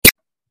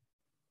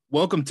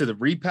Welcome to the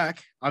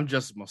Repack. I'm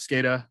Justin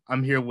Mosqueda.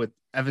 I'm here with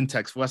Evan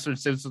Tex, Western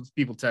Citizens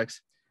People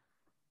Tex.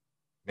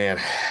 Man,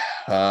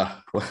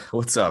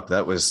 what's up?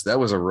 That was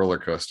a roller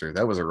coaster.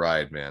 That was a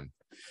ride, man.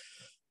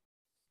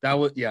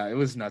 It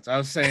was nuts. I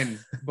was saying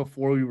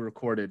before we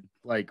recorded,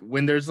 like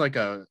when there's like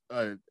a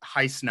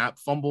high snap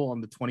fumble on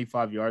the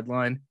 25-yard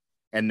line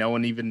and no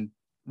one even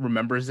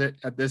remembers it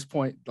at this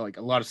point, like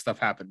a lot of stuff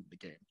happened in the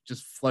game.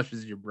 Just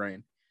flushes your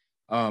brain.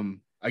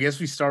 I guess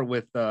we start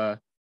with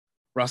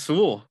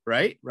Rasul,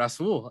 right?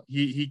 Rasul.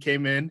 He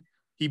came in,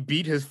 he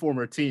beat his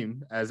former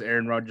team, as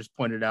Aaron Rodgers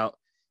pointed out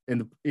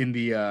in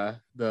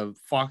the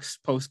Fox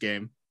post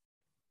game,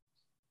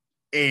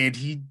 and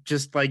he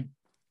just like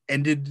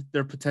ended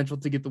their potential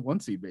to get the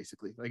one seed.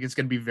 Basically, like it's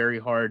going to be very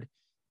hard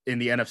in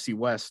the NFC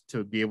West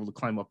to be able to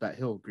climb up that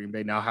hill. Green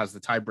Bay now has the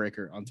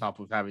tiebreaker on top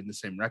of having the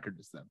same record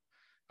as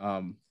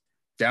them.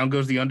 Down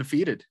goes the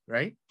undefeated,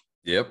 right?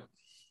 Yep.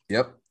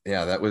 Yep.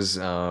 Yeah, that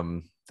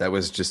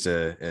was just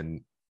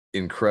an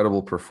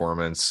incredible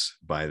performance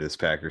by this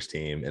Packers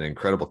team, an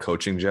incredible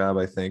coaching job,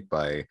 I think,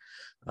 by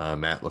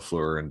Matt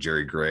LaFleur and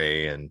Jerry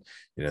Gray and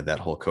that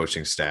whole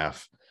coaching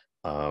staff.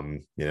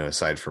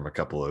 Aside from a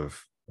couple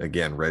of,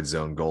 again, red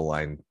zone goal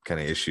line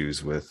kind of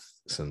issues with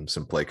some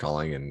play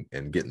calling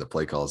and getting the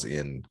play calls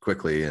in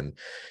quickly and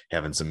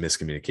having some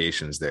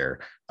miscommunications there.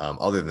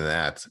 Other than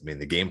that, I mean,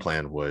 the game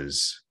plan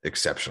was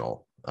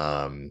exceptional.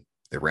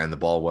 They ran the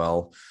ball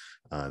well.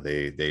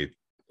 They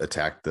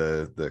attacked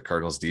the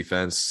Cardinals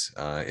defense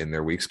in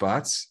their weak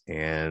spots,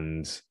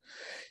 and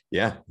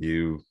yeah,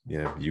 you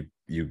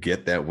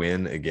get that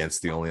win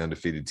against the only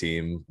undefeated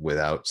team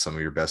without some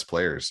of your best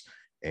players,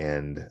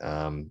 and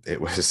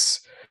it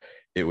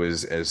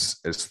was as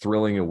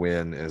thrilling a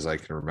win as I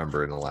can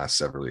remember in the last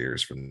several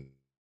years.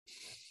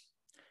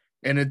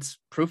 And it's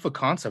proof of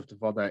concept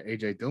of all that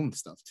AJ Dillon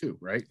stuff too,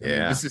 right? I mean,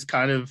 Yeah. this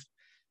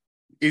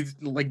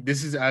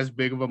is as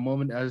big of a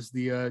moment as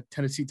the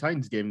Tennessee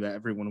Titans game that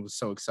everyone was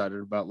so excited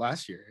about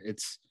last year.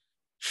 It's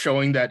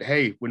showing that,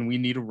 hey, when we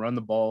need to run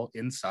the ball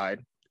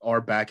inside, our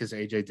back is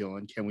AJ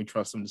Dillon. Can we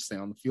trust him to stay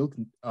on the field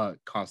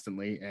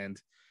constantly? And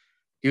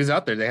he was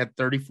out there. They had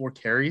 34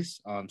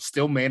 carries,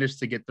 still managed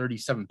to get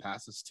 37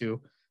 passes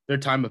too. Their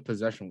time of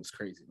possession was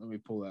crazy. Let me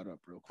pull that up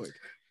real quick.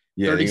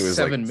 Yeah, I think it was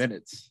 37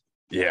 minutes.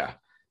 Yeah,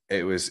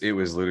 it was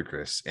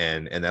ludicrous,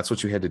 and that's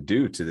what you had to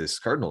do to this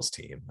Cardinals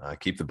team.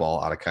 Keep the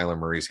ball out of Kyler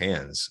Murray's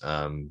hands.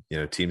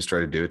 Teams try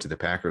to do it to the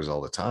Packers all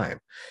the time,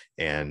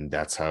 and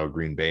that's how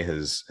Green Bay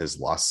has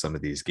lost some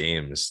of these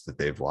games that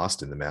they've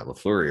lost in the Matt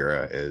LaFleur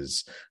era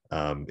is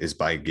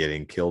by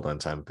getting killed on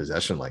time of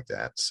possession like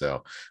that.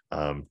 So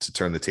to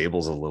turn the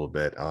tables a little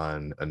bit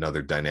on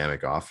another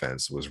dynamic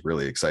offense was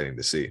really exciting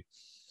to see.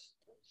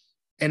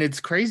 And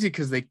it's crazy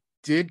because they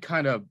did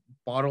kind of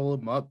bottle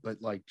him up,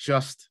 but like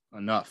just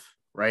enough,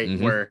 right?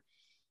 Mm-hmm. Where,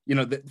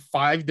 the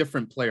 5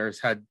 different players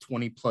had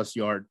 20+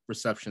 yard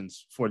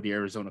receptions for the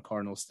Arizona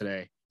Cardinals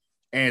today.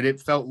 And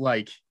it felt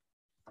like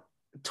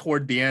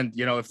toward the end,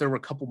 if there were a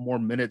couple more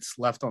minutes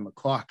left on the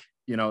clock,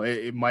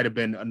 it might have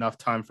been enough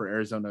time for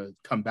Arizona to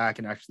come back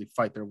and actually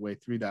fight their way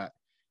through that.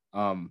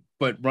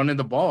 But running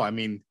the ball, I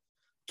mean,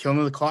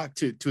 killing the clock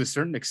to a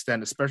certain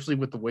extent, especially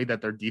with the way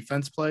that their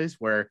defense plays,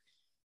 where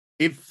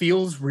it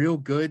feels real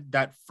good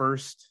that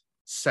first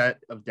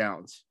set of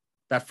downs.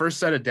 That first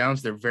set of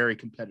downs, they're very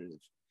competitive.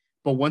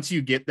 But once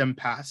you get them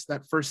past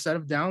that first set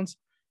of downs,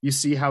 you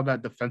see how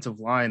that defensive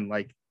line,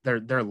 like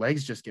their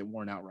legs just get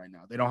worn out right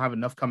now. They don't have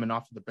enough coming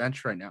off of the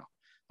bench right now.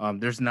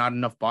 There's not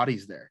enough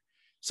bodies there.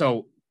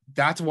 So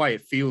that's why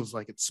it feels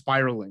like it's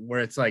spiraling, where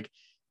it's like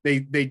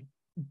they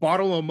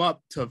bottle them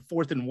up to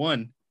 4th and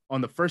 1 on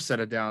the first set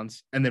of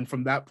downs. And then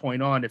from that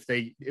point on, if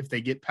they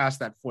get past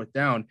that 4th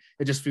down,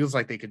 it just feels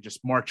like they could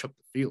just march up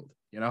the field,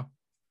 Yep.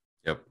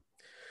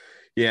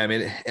 Yeah. I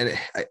mean, and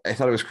I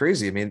thought it was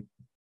crazy. I mean,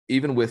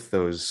 even with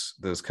those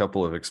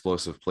couple of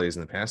explosive plays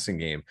in the passing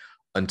game,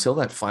 until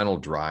that final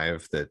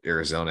drive that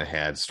Arizona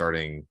had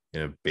starting,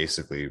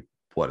 basically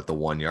at the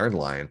 1-yard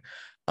line,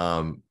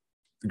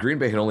 Green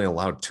Bay had only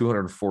allowed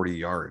 240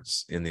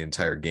 yards in the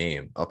entire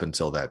game up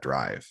until that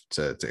drive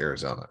to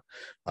Arizona,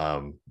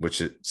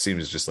 which it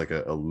seems just like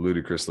a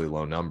ludicrously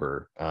low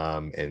number.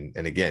 And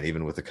again,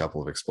 even with a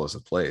couple of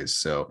explosive plays.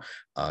 So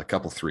a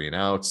couple 3 and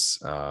outs,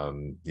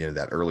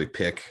 that early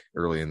pick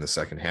early in the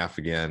second half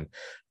again,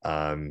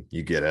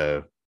 you get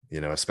a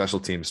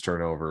special teams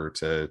turnover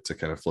to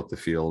kind of flip the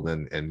field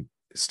and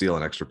steal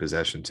an extra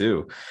possession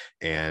too.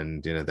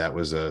 And that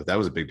was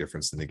a big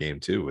difference in the game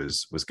too,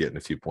 was getting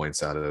a few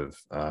points out of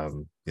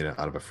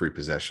out of a free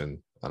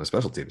possession on a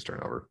special teams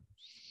turnover.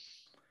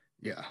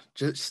 Yeah,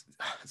 just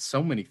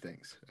so many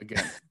things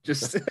again.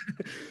 Just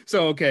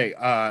so okay.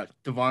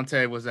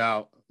 Devontae was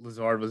out,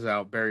 Lazard was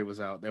out, Barry was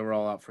out. They were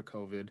all out for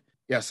COVID.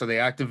 Yeah, so they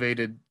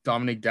activated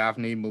Dominic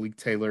Daphne, Malik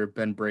Taylor,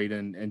 Ben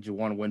Braden, and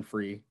Juwan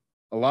Winfrey.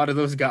 A lot of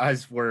those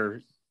guys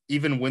were,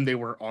 even when they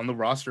were on the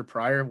roster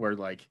prior, were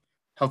like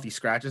healthy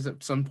scratches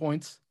at some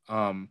points.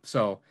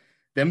 So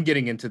them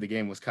getting into the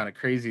game was kind of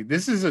crazy.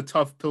 This is a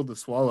tough pill to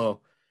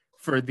swallow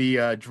for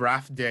the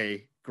draft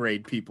day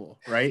grade people,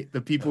 right?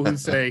 The people who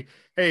say,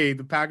 hey,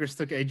 the Packers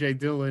took AJ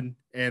Dillon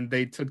and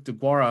they took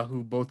DeGuara,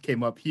 who both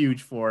came up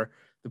huge for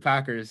the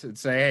Packers, and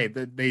say, hey,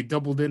 they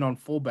doubled in on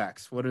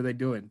fullbacks. What are they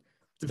doing?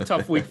 It's a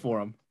tough week for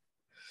them.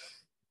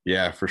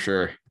 Yeah, for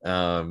sure.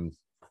 And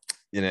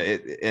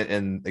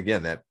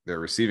again, that their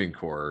receiving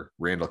core,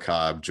 Randall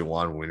Cobb,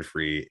 Jawan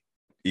Winfrey,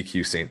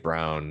 EQ St.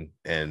 Brown,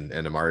 and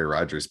Amari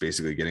Rodgers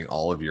basically getting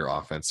all of your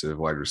offensive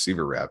wide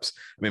receiver reps.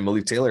 I mean,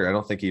 Malik Taylor, I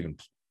don't think he even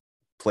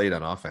played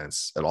on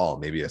offense at all,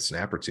 maybe a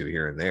snap or two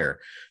here and there,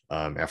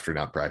 after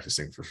not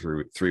practicing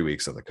for 3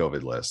 weeks on the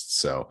COVID list.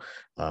 So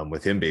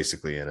with him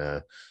basically in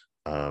a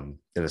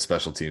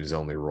special teams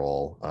only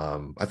role.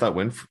 I thought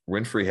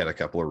Winfrey had a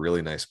couple of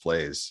really nice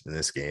plays in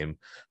this game.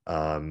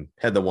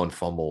 Had the one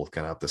fumble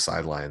kind of up the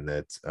sideline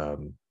that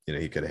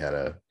he could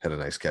have had a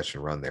nice catch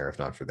and run there if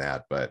not for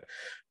that. But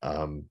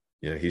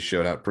he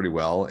showed out pretty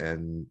well,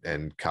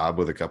 and Cobb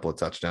with a couple of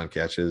touchdown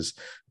catches,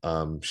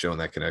 showing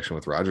that connection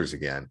with Rodgers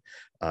again.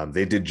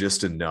 They did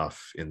just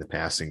enough in the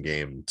passing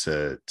game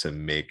to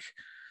make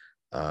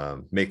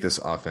this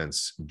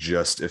offense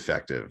just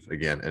effective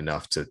again,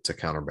 enough to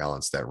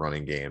counterbalance that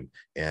running game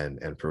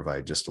and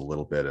provide just a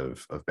little bit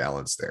of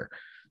balance there.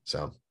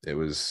 So it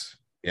was,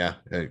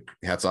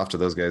 hats off to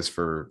those guys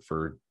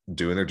for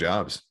doing their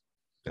jobs,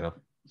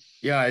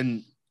 Yeah.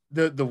 And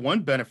the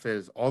one benefit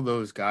is all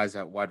those guys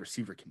at wide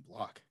receiver can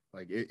block.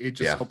 Like it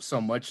just helps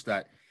so much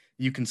that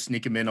you can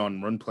sneak them in on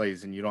run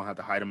plays and you don't have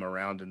to hide them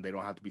around, and they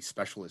don't have to be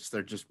specialists.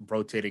 They're just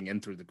rotating in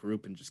through the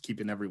group and just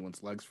keeping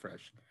everyone's legs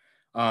fresh.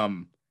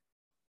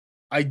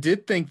 I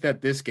did think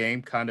that this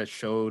game kind of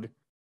showed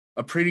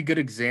a pretty good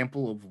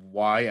example of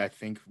why I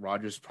think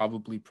Rodgers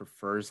probably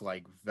prefers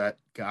like vet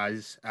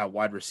guys at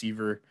wide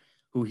receiver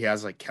who he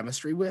has like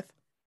chemistry with,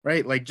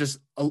 right? Like just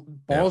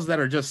balls that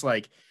are just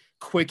like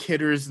quick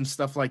hitters and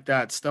stuff like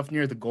that, stuff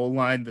near the goal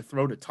line, the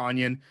throw to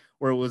Tanyan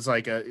where it was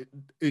like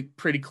it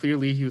pretty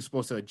clearly he was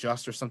supposed to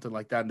adjust or something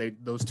like that. And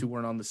those two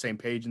weren't on the same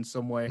page in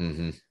some way.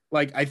 Mm-hmm.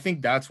 Like, I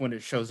think that's when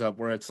it shows up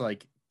where it's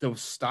like the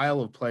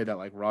style of play that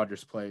like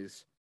Rodgers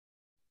plays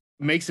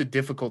makes it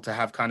difficult to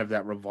have kind of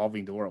that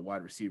revolving door at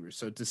wide receivers.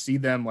 So to see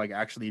them like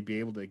actually be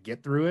able to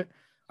get through it,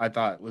 I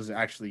thought was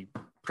actually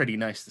pretty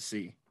nice to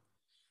see.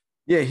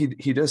 Yeah,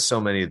 he does so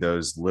many of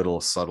those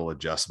little subtle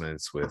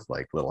adjustments with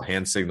like little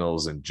hand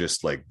signals and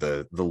just like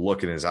the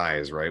look in his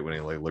eyes, right? When he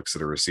like looks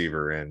at a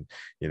receiver and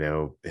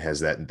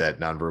has that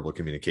nonverbal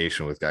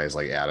communication with guys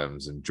like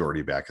Adams and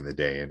Jordy back in the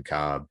day and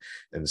Cobb.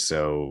 And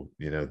so,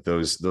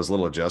 those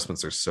little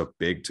adjustments are so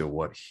big to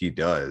what he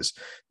does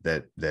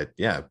that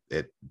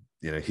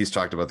he's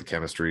talked about the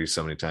chemistry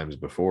so many times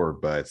before,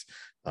 but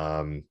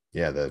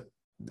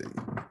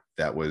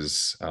that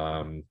was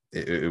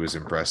it was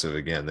impressive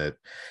again that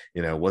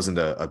it wasn't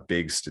a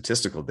big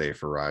statistical day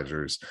for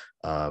Rodgers.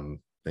 I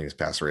think his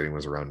pass rating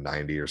was around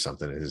 90 or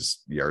something.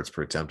 His yards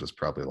per attempt was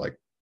probably like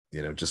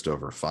just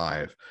over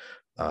 5,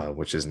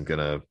 which isn't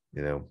gonna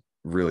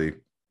really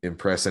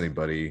impress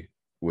anybody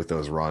with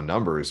those raw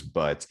numbers,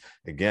 but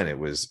again it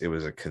was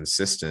a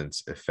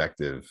consistent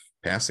effective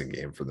passing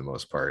game for the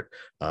most part.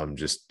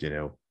 Just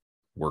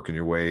working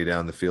your way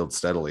down the field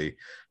steadily,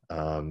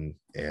 and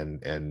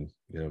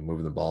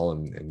moving the ball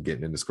and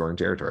getting into scoring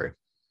territory.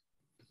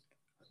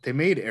 They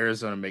made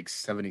Arizona make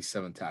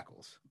 77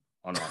 tackles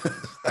on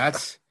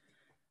offense.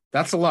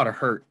 That's a lot of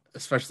hurt,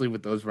 especially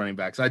with those running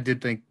backs. I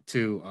did think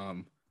too,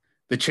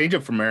 the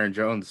changeup from Aaron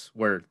Jones,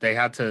 where they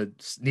had to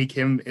sneak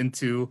him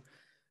into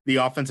the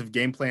offensive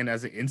game plan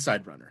as an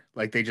inside runner.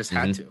 Like they just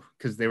had to,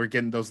 because they were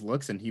getting those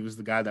looks and he was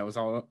the guy that was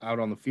all out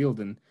on the field.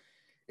 And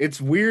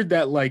it's weird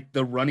that like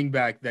the running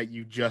back that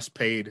you just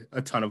paid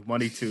a ton of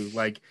money to,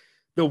 like,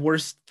 the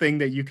worst thing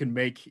that you can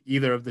make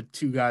either of the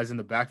two guys in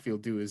the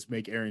backfield do is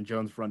make Aaron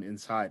Jones run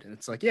inside. And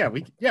it's like,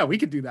 we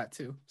could do that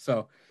too.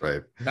 So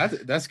right.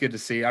 That's good to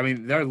see. I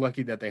mean, they're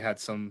lucky that they had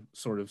some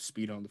sort of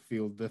speed on the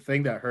field. The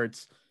thing that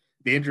hurts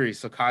the injury.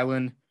 So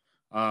Kylan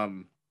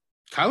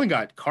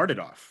got carted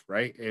off,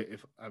 right?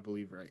 If I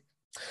believe right.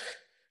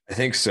 I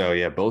think so.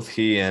 Yeah. Both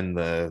he and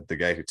the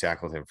guy who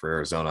tackled him for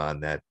Arizona on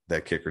that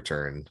kick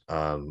return.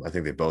 I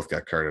think they both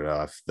got carted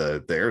off.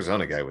 The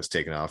Arizona guy was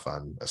taken off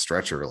on a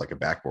stretcher, like a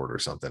backboard or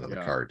something on the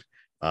cart.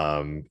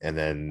 And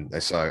then I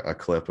saw a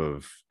clip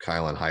of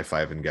Kylan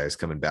high-fiving guys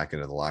coming back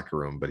into the locker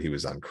room, but he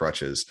was on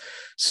crutches.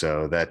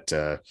 So that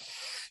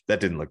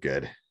didn't look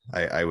good.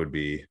 I would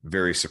be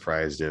very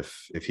surprised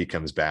if he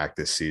comes back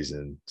this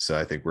season. So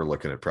I think we're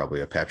looking at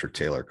probably a Patrick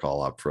Taylor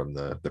call up from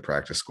the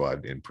practice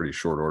squad in pretty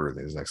short order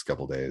these next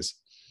couple of days.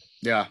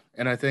 Yeah.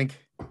 And I think,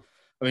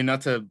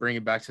 not to bring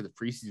it back to the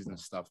preseason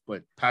stuff,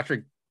 but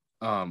Patrick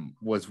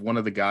was one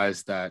of the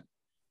guys that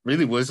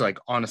really was like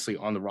honestly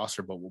on the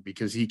roster bubble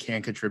because he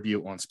can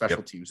contribute on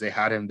special teams. They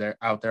had him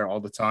out there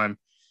all the time.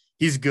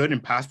 He's good in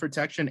pass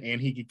protection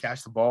and he can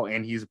catch the ball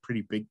and he's a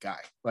pretty big guy.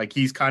 Like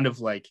he's kind of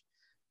like,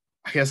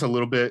 I guess a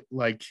little bit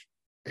like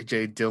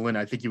AJ Dillon.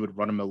 I think you would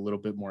run him a little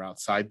bit more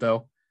outside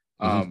though.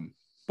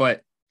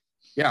 But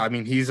yeah,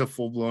 he's a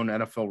full blown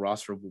NFL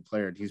rosterable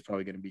player and he's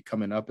probably going to be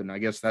coming up. And I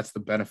guess that's the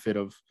benefit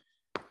of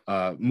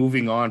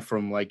moving on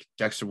from like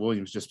Dexter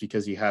Williams just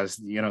because he has,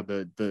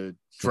 the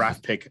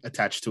draft pick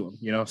attached to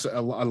him, so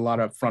a lot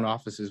of front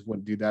offices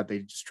wouldn't do that. They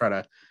just try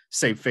to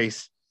save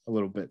face a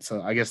little bit.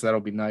 So I guess that'll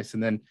be nice.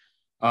 And then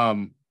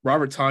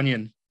Robert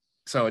Tonyan.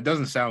 So it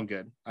doesn't sound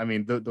good. I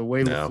mean, the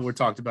way LaFleur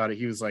talked about it,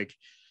 he was like,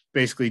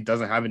 basically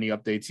doesn't have any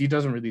updates. He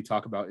doesn't really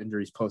talk about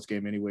injuries post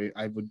game anyway.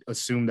 I would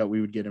assume that we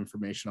would get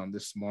information on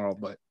this tomorrow,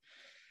 but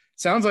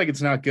sounds like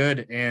it's not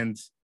good. And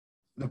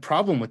the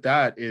problem with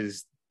that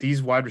is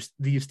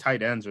these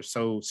tight ends are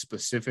so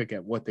specific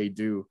at what they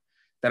do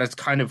that it's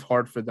kind of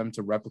hard for them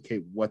to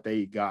replicate what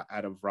they got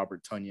out of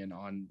Robert Tonyan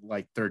on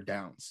like third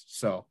downs.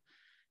 So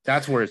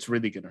that's where it's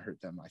really going to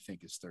hurt them, I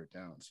think, is third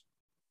downs.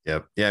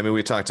 Yep. Yeah. I mean,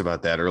 we talked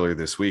about that earlier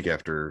this week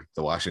after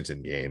the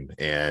Washington game,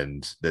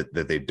 and that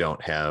they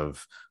don't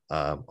have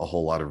a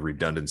whole lot of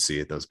redundancy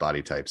at those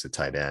body types at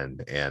tight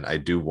end. And I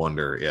do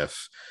wonder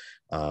if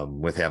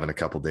with having a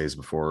couple days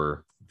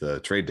before the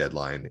trade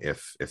deadline,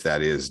 if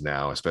that is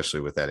now,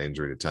 especially with that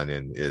injury to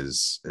Tonyan,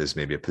 is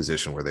maybe a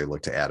position where they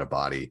look to add a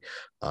body.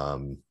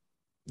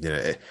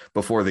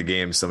 Before the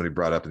game, somebody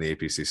brought up in the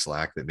APC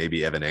Slack that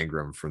maybe Evan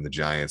Engram from the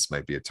Giants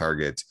might be a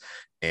target.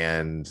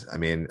 And I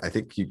mean, I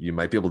think you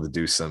might be able to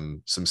do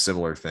some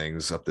similar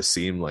things up the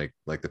seam, like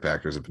the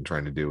Packers have been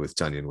trying to do with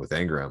Tonyan with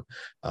Engram.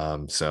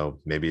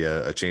 So maybe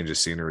a change of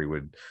scenery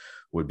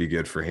would be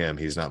good for him.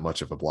 He's not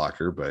much of a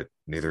blocker, but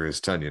neither is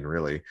Tonyan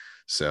really.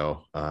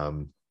 So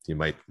you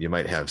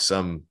might have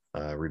some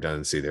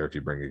redundancy there if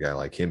you bring a guy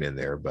like him in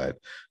there, but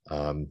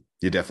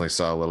you definitely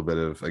saw a little bit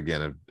of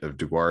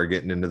DeGuara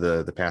getting into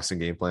the passing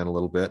game plan a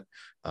little bit,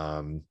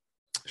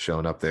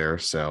 showing up there.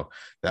 So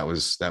that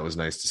was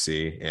nice to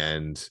see.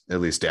 And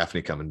at least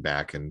Daphne coming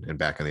back and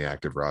back on the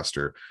active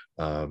roster.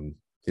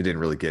 He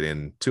didn't really get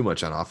in too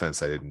much on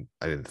offense. I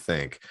didn't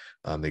think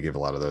they give a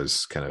lot of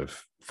those kind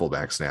of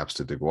fullback snaps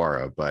to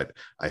DeGuara, but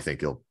I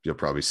think you'll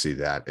probably see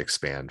that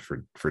expand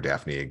for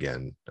Daphne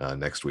again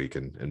next week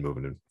and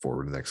moving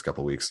forward in the next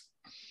couple of weeks.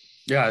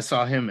 Yeah, I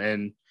saw him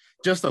and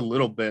just a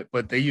little bit,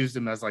 but they used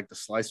him as like the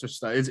slicer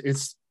stuff.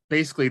 It's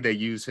basically they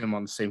use him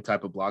on the same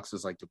type of blocks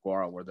as like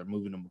DeGuara, where they're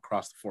moving him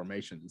across the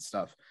formation and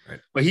stuff. Right.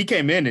 But he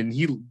came in and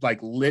he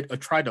like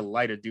tried to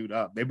light a dude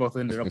up. They both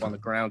ended up on the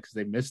ground because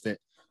they missed it.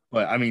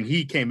 But I mean,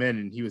 he came in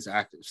and he was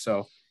active.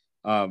 So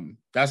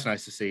that's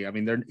nice to see. I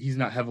mean, he's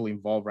not heavily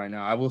involved right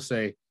now. I will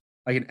say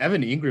like an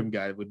Evan Engram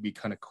guy would be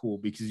kind of cool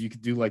because you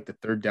could do like the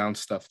third down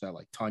stuff that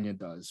like Tonyan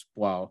does.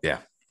 Wow. Yeah.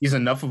 He's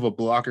enough of a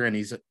blocker and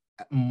he's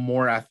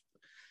more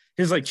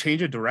his like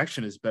change of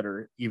direction is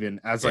better even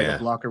as like a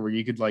blocker where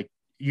you could like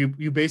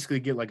you basically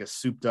get like a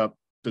souped up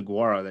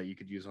DeGuara that you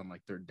could use on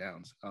like third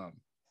downs,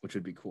 which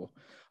would be cool.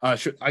 I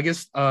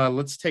guess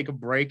let's take a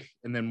break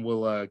and then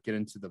we'll get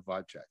into the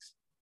vibe checks.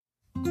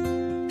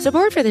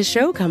 Support for this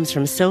show comes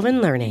from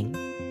Sylvan Learning.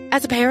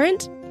 As a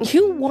parent,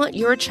 you want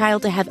your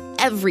child to have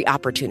every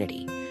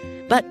opportunity,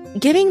 but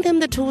giving them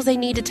the tools they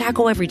need to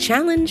tackle every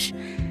challenge,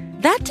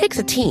 that takes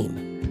a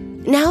team.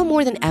 Now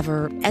more than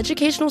ever,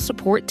 educational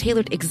support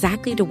tailored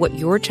exactly to what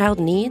your child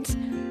needs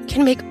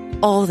can make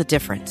all the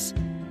difference.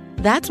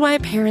 That's why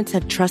parents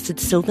have trusted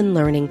Sylvan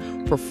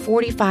Learning for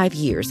 45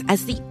 years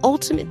as the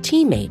ultimate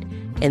teammate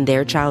in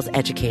their child's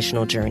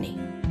educational journey,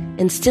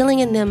 instilling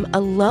in them a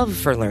love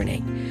for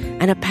learning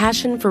and a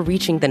passion for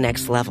reaching the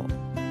next level.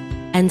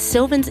 And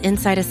Sylvan's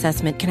Insight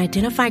Assessment can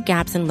identify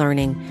gaps in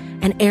learning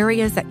and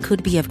areas that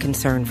could be of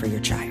concern for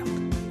your child.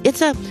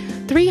 It's a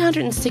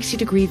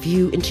 360-degree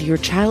view into your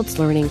child's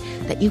learning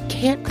that you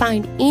can't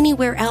find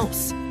anywhere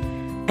else,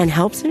 and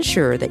helps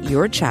ensure that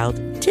your child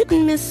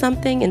didn't miss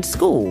something in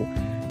school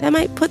that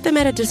might put them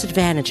at a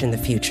disadvantage in the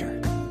future.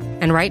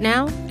 And right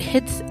now,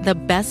 it's the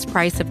best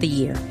price of the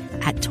year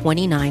at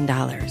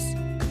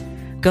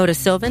 $29. Go to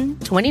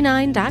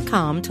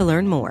sylvan29.com to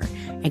learn more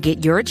and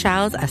get your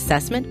child's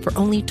assessment for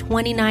only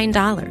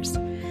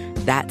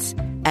 $29. That's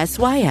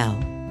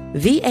SYLVAN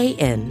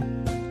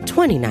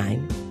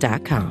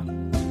 29.com.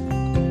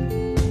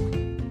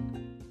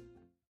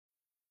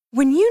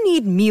 When you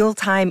need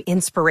mealtime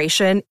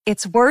inspiration,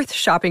 it's worth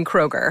shopping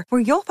Kroger, where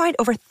you'll find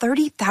over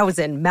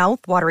 30,000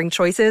 mouth-watering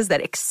choices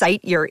that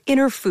excite your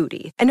inner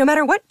foodie. And no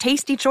matter what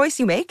tasty choice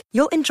you make,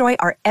 you'll enjoy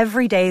our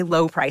everyday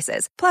low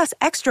prices, plus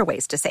extra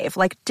ways to save,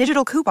 like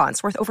digital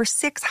coupons worth over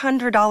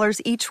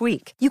 $600 each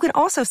week. You can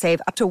also save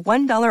up to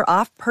 $1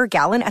 off per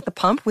gallon at the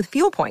pump with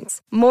fuel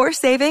points. More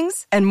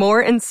savings and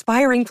more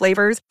inspiring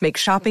flavors make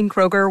shopping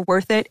Kroger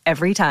worth it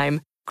every time.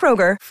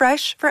 Kroger,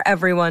 fresh for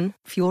everyone.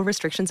 Fuel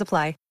restrictions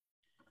apply.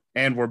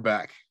 And we're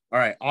back. All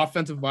right,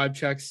 offensive vibe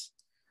checks.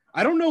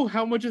 I don't know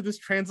how much of this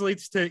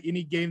translates to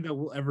any game that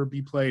will ever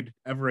be played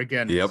ever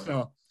again. Yep.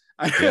 So,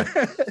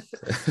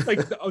 like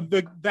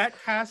that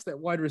pass at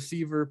wide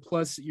receiver,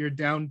 plus you're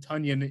down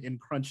Tonyan in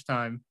crunch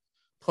time,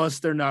 plus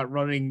they're not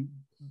running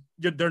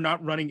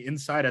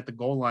inside at the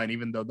goal line,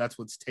 even though that's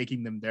what's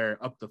taking them there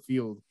up the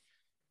field.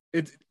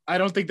 I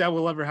don't think that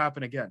will ever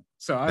happen again.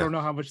 So I don't know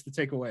how much to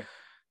take away.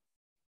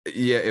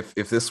 Yeah,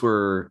 if this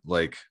were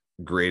like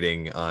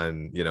grading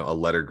on a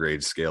letter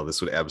grade scale, this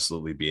would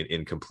absolutely be an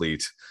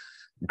incomplete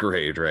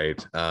grade,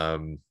 right?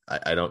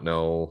 I don't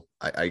know.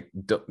 I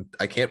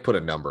can't put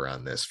a number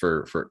on this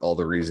for all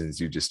the reasons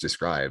you just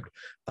described.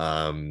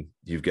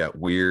 You've got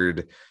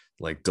weird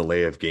like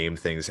delay of game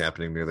things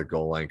happening near the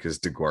goal line because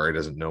DeGuara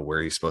doesn't know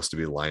where he's supposed to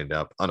be lined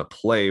up on a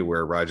play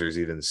where Rodgers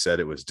even said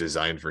it was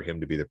designed for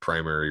him to be the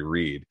primary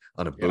read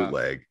on a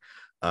bootleg.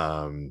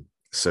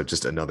 So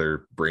just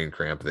another brain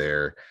cramp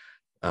there.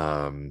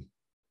 The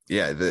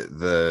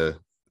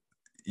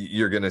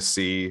you're going to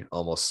see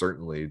almost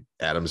certainly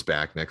Adams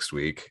back next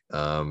week.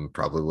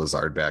 Probably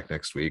Lazard back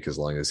next week, as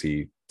long as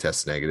he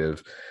tests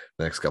negative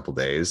the next couple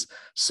days.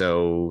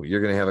 So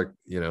you're going to have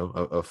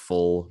a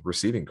full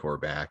receiving core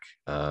back,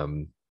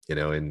 in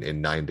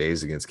 9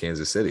 days against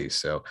Kansas City.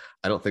 So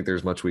I don't think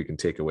there's much we can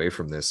take away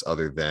from this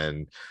other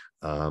than,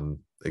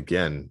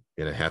 again,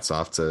 hats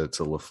off to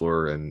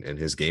LaFleur and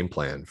his game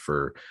plan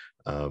for,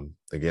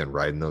 again,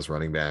 riding those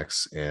running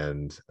backs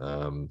and,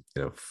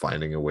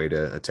 finding a way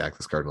to attack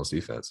this Cardinals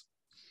defense.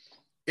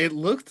 It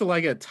looked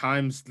like at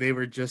times they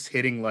were just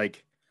hitting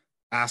like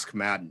Ask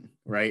Madden,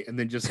 right? And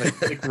then just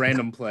like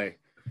random play.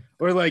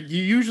 Or like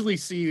you usually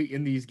see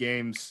in these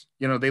games,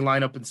 they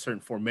line up in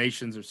certain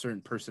formations or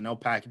certain personnel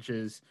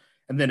packages,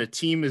 and then a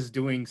team is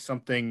doing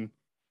something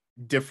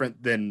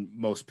different than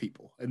most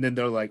people. And then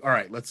they're like, all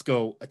right, let's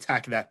go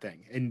attack that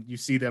thing. And you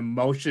see them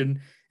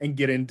motion and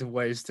get into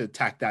ways to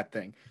attack that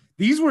thing.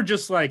 These were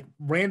just like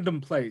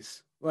random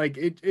plays. Like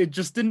it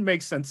just didn't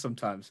make sense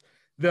sometimes.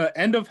 The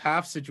end of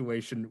half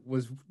situation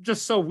was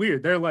just so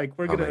weird. They're like,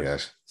 we're going to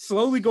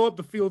slowly go up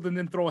the field and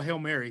then throw a Hail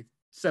Mary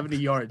 70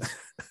 yards.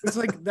 It's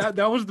like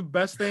that was the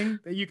best thing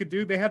that you could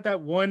do. They had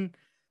that one,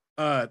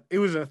 it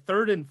was a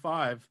 3rd and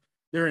 5.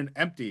 They're in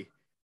empty.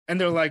 And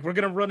they're like, we're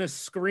going to run a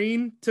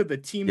screen to the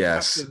team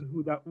captain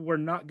who that we're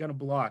not going to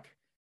block.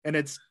 And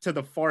it's to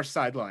the far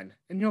sideline.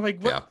 And you're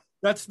like, what? Yeah.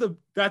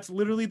 That's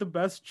literally the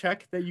best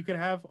check that you can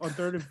have on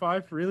 3rd and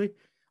 5. Really?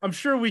 I'm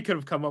sure we could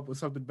have come up with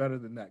something better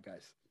than that,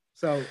 guys.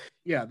 So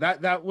yeah,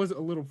 that was a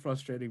little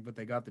frustrating, but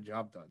they got the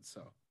job done.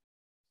 So.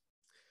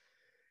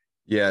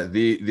 Yeah.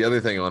 The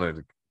other thing I wanted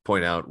to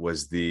point out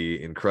was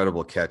the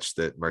incredible catch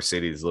that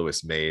Mercedes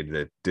Lewis made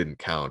that didn't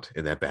count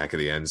in that back of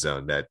the end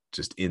zone, that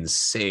just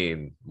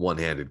insane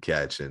one-handed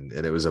catch. And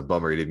it was a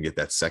bummer he didn't get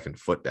that second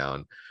foot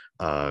down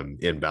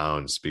in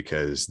bounds,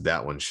 because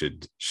that one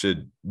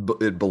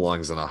it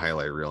belongs on a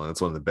highlight reel. And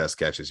it's one of the best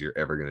catches you're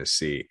ever going to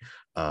see.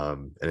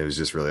 And it was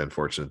just really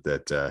unfortunate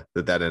that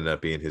ended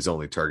up being his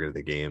only target of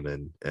the game,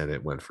 and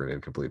it went for an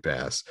incomplete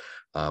pass.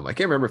 I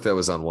can't remember if that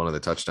was on one of the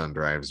touchdown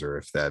drives or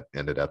if that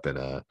ended up in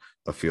a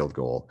field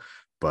goal.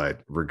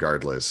 But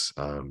regardless,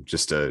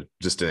 just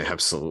an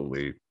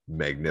absolutely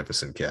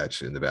magnificent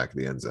catch in the back of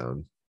the end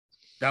zone.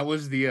 That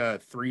was the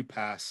 3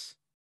 pass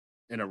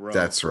in a row.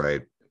 That's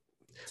right.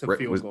 To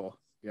field goal.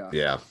 Yeah.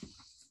 Yeah.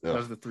 That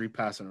was the 3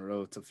 pass in a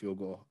row to field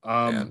goal.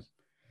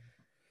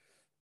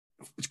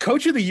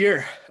 Coach of the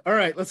year. All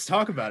right, let's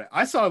talk about it.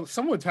 I saw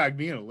someone tagged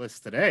me in a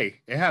list today.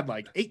 It had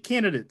like 8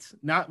 candidates.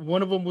 Not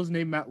one of them was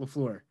named Matt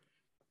LaFleur.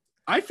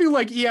 I feel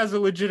like he has a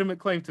legitimate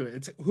claim to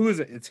it. Who is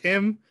it? It's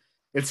him.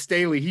 It's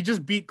Staley. He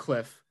just beat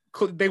Cliff.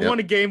 They won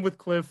a game with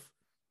Cliff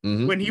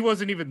when he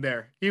wasn't even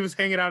there. He was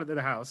hanging out at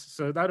the house.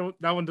 So that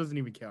one doesn't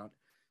even count.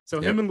 So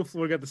him and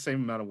LaFleur got the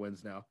same amount of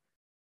wins now.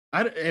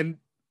 I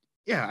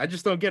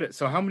just don't get it.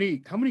 So how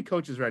many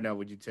coaches right now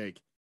would you take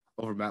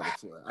over Matt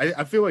LaFleur?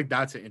 I feel like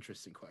that's an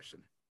interesting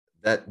question.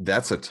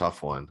 That's a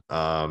tough one.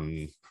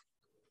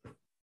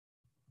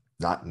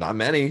 Not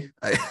many.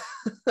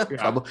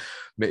 Probably,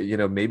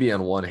 maybe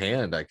on one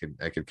hand I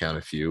could count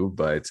a few,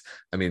 but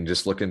I mean,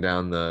 just looking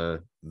down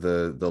the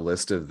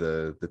list of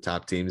the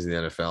top teams in the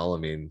NFL, I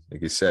mean,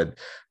 like you said,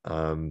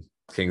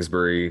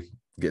 Kingsbury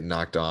getting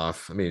knocked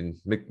off. I mean,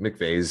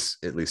 McVay's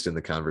at least in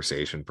the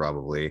conversation,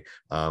 probably,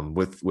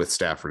 with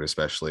Stafford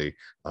especially.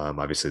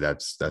 Obviously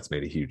that's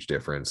made a huge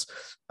difference.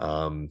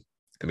 I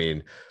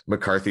mean,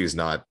 McCarthy's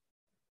not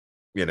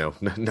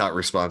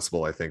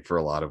responsible, I think, for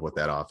a lot of what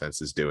that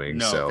offense is doing.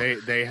 No, so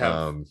they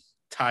have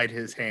tied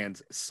his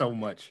hands so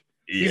much.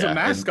 He's a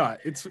mascot.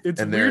 It's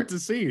weird to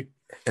see.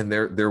 And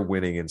they're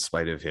winning in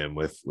spite of him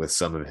with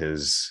some of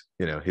his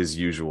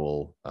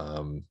usual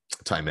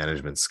time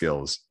management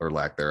skills or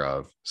lack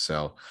thereof.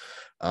 So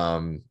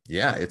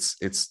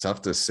it's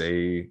tough to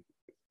say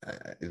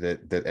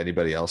that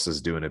anybody else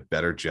is doing a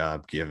better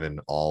job, given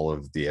all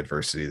of the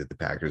adversity that the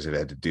Packers have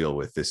had to deal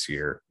with this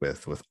year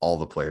with all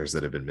the players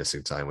that have been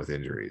missing time with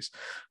injuries.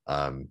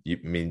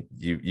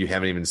 You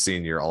haven't even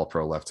seen your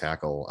all-pro left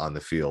tackle on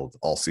the field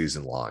all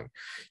season long.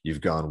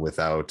 You've gone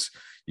without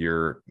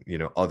your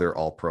other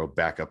all-pro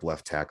backup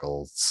left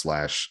tackle /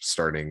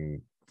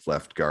 starting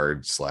left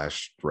guard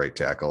 / right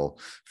tackle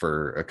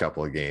for a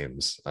couple of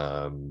games.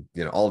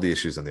 All the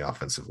issues on the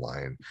offensive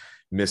line,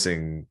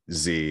 missing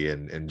Z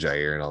and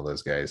Jair and all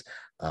those guys,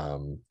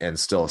 and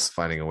still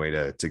finding a way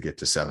to get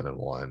to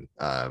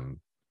 7-1.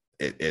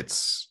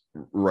 It's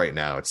right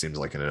now, it seems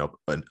like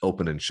an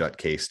open and shut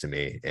case to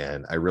me.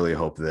 And I really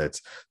hope that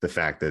the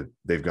fact that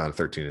they've gone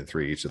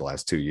 13-3 each of the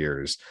last 2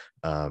 years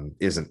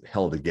isn't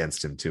held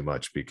against him too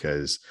much,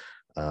 because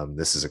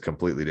This is a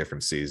completely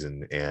different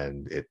season,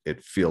 and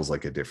it feels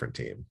like a different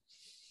team.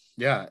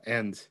 Yeah,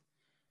 and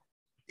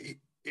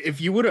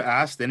if you would have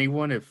asked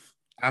anyone if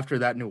after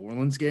that New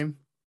Orleans game,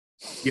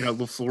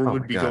 LaFleur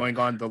would be going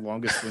on the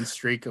longest win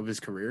streak of his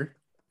career.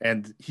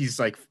 And he's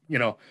like,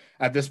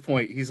 at this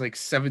point, he's like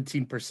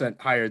 17%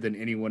 higher than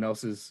anyone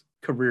else's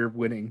career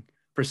winning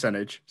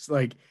percentage. It's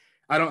like,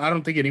 I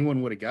don't think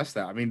anyone would have guessed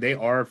that. I mean, they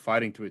are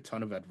fighting through a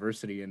ton of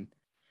adversity. And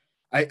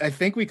I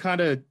think we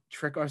kind of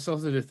trick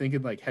ourselves into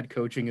thinking like head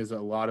coaching is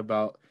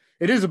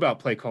it is about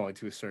play calling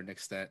to a certain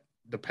extent,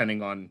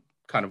 depending on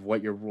kind of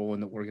what your role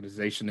in the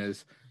organization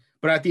is.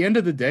 But at the end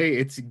of the day,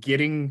 it's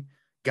getting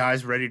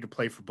guys ready to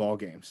play for ball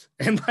games.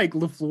 And like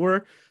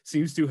LaFleur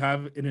seems to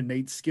have an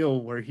innate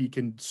skill where he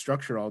can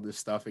structure all this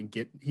stuff and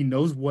he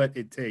knows what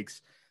it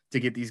takes to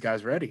get these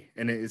guys ready.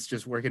 And it's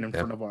just working in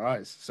front of our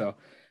eyes. So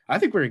I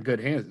think we're in good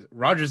hands.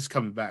 Rodgers is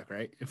coming back,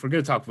 right? If we're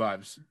going to talk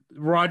vibes,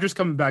 Rodgers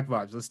coming back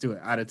vibes. Let's do it.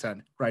 Out of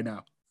 10 right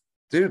now.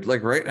 Dude,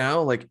 like right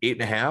now, like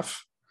 8.5.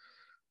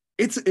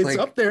 It's like,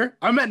 up there.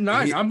 I'm at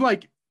 9. I'm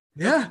like,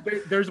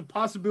 there's a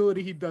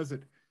possibility he does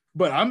it.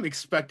 But I'm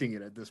expecting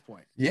it at this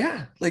point.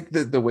 Yeah. Like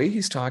the way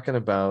he's talking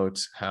about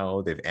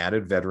how they've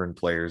added veteran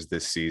players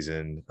this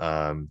season,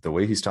 the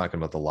way he's talking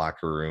about the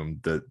locker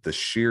room, the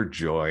sheer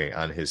joy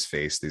on his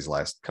face these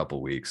last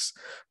couple weeks,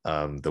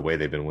 the way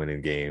they've been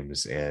winning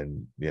games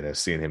and,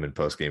 seeing him in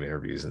post-game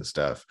interviews and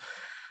stuff.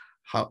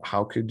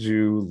 How could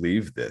you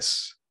leave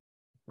this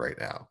right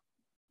now?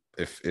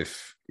 If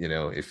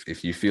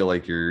you feel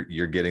like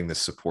you're getting the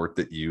support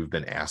that you've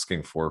been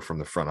asking for from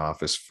the front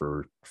office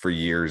for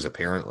years,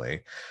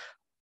 apparently,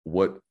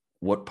 what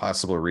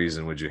possible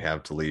reason would you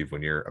have to leave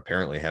when you're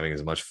apparently having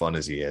as much fun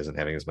as he is and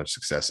having as much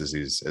success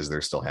as they're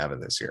still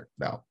having this year?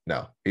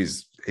 No,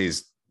 he's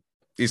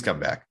come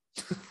back.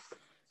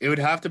 It would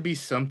have to be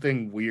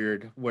something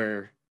weird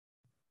where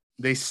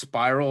they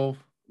spiral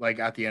like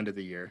at the end of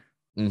the year.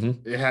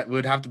 Mm-hmm. It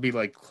would have to be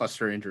like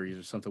cluster injuries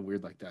or something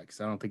weird like that, because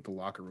I don't think the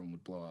locker room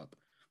would blow up.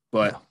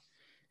 But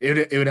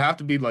it would have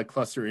to be like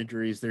cluster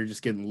injuries. They're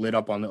just getting lit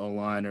up on the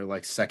O-line or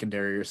like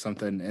secondary or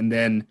something. And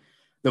then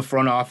the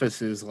front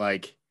office is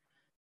like,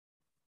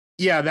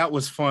 yeah, that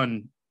was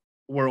fun.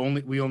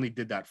 We only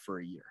did that for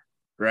a year,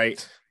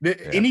 right?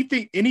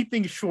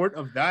 Anything short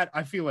of that,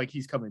 I feel like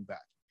he's coming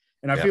back.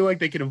 And I feel like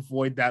they could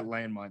avoid that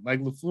landmine. Like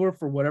LaFleur,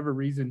 for whatever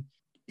reason,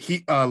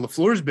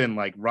 LaFleur's been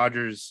like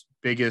Rodgers'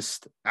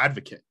 biggest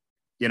advocate,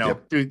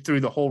 through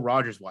the whole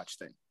Rodgers watch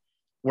thing,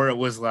 where it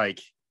was like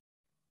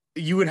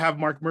you would have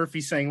Mark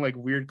Murphy saying like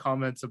weird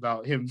comments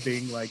about him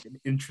being like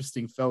an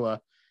interesting fella.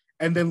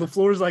 And then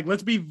LaFleur's like,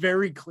 let's be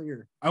very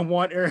clear. I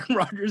want Aaron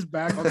Rodgers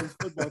back on this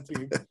football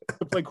team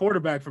to play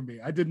quarterback for me.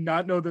 I did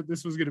not know that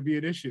this was going to be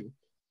an issue.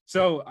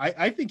 So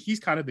I think he's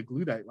kind of the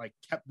glue that like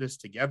kept this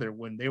together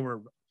when they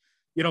were,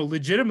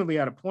 legitimately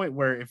at a point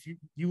where if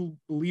you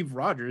believe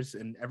Rodgers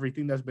and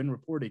everything that's been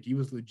reported, he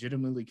was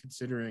legitimately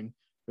considering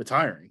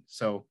retiring.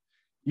 So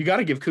you got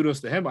to give kudos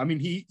to him. I mean,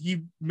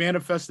 he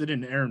manifested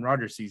in Aaron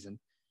Rodgers season.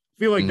 I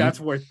feel like that's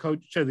worth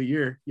coach of the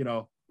year,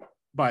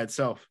 by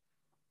itself.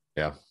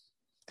 Yeah.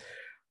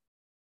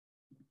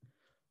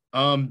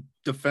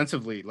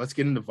 Defensively, let's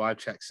get into vibe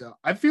checks. So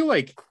I feel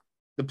like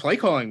the play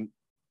calling,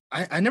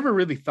 I never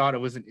really thought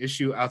it was an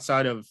issue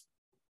outside of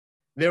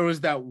there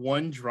was that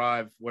one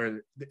drive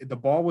where the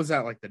ball was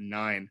at like the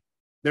 9.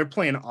 They're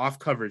playing off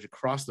coverage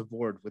across the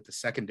board with the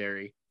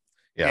secondary.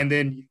 Yeah. And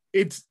then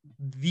it's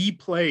the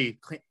play.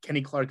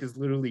 Kenny Clark is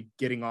literally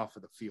getting off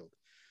of the field.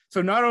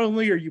 So not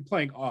only are you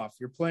playing off,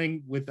 you're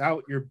playing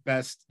without your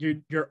best,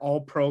 your all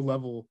pro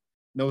level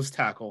nose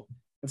tackle.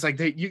 It's like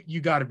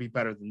you got to be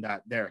better than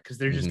that there, because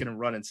they're just going to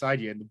run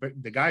inside you. And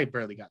the guy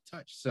barely got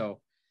touched. So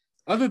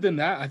other than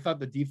that, I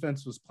thought the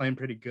defense was playing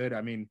pretty good.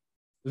 I mean,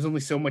 there's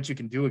only so much you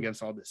can do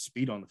against all this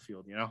speed on the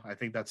field. I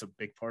think that's a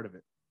big part of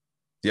it.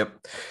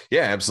 Yep.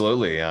 Yeah,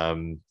 absolutely.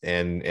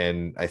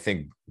 And I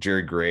think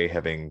Jerry Gray,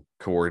 having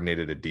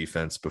coordinated a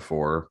defense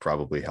before,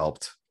 probably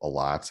helped a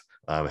lot.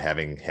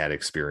 Having had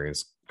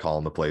experience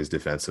calling the plays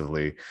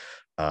defensively.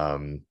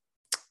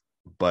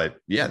 But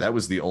yeah, that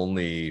was the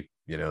only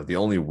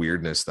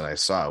weirdness that I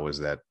saw was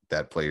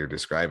that play you're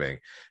describing.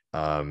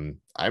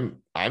 I'm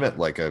at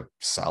like a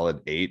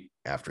solid 8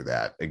 after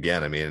that.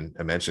 Again, I mean,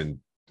 I mentioned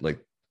like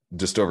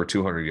just over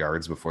 200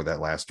 yards before that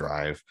last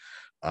drive,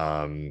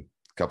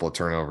 couple of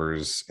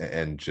turnovers,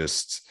 and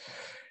just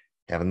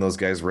having those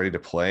guys ready to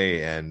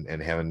play and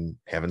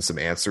having some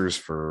answers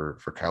for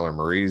Kyler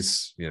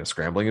Murray's,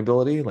 scrambling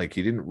ability. Like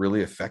he didn't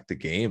really affect the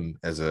game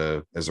as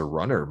a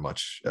runner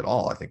much at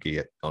all. I think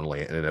he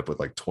only ended up with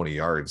like 20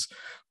 yards,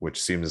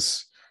 which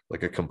seems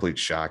like a complete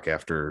shock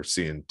after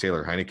seeing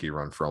Taylor Heineke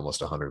run for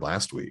almost 100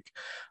 last week.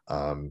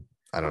 I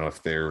don't know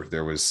if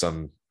there was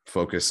some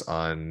focus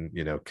on,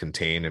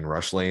 contain and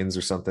rush lanes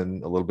or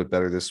something a little bit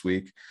better this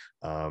week,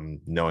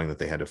 knowing that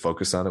they had to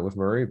focus on it with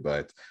Murray,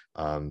 but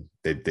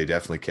they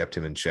definitely kept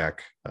him in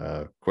check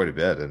quite a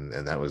bit.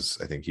 And that was,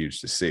 I think, huge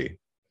to see.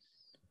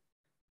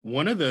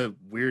 One of the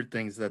weird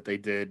things that they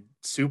did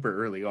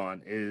super early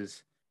on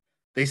is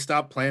they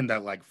stopped playing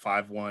that like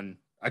 5-1.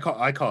 I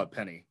call it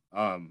penny.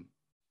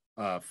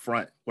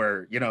 front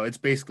where, it's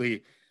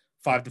basically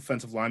 5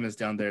 defensive linemen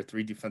down there,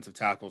 3 defensive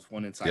tackles,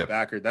 1 inside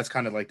backer. That's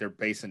kind of like their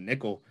base and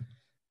nickel.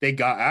 They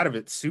got out of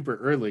it super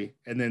early,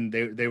 and then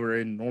they were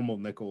in normal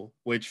nickel,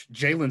 which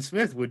Jalen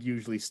Smith would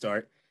usually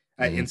start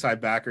at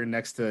inside backer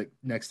next to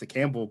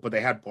Campbell, but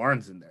they had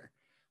Barnes in there.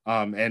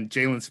 And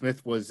Jalen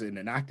Smith was an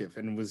inactive,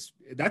 and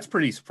that's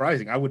pretty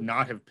surprising. I would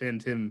not have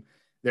pinned him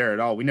there at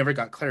all. We never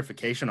got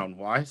clarification on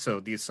why, so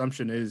the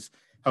assumption is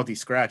healthy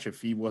scratch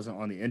if he wasn't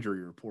on the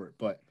injury report.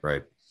 But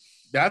right,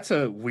 that's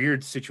a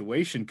weird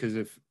situation because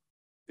if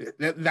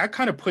that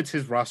kind of puts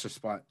his roster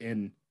spot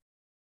in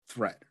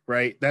threat,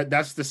 right?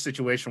 That's the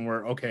situation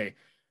where, okay,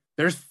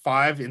 there's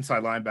 5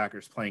 inside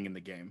linebackers playing in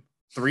the game.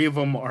 3 of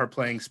them are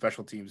playing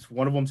special teams.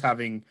 1 of them's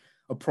having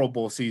a Pro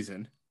Bowl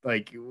season.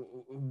 Like,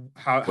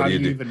 how do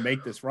you even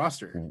make this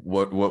roster?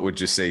 What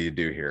would you say you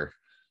do here?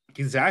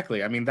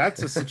 Exactly. I mean,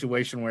 that's a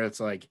situation where it's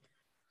like,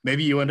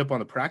 maybe you end up on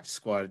the practice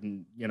squad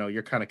and,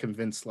 you're kind of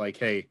convinced like,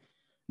 hey,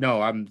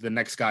 no, I'm the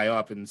next guy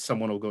up and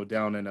someone will go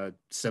down in a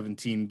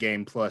 17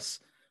 game plus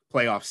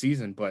playoff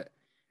season. But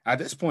at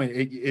this point,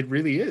 it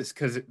really is,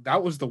 because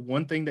that was the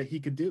one thing that he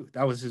could do.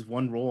 That was his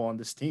one role on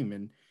this team.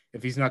 And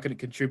if he's not going to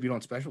contribute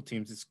on special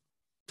teams, it's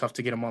tough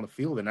to get him on the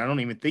field. And I don't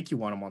even think you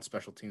want him on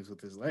special teams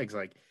with his legs.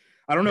 Like,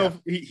 I don't know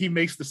if he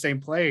makes the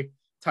same play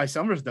Ty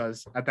Summers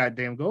does at that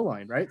damn goal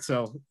line, right?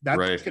 So that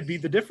could be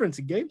the difference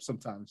in games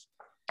sometimes.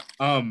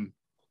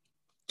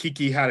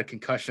 Kiki had a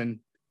concussion.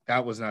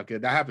 That was not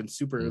good. That happened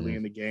super early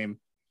in the game.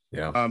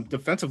 Yeah.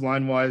 Defensive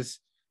line wise,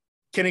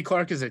 Kenny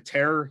Clark is a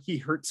terror. He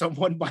hurt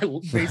someone by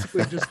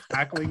basically just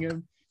tackling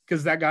him,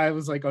 because that guy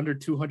was like under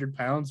 200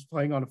 pounds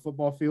playing on a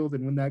football field.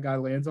 And when that guy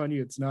lands on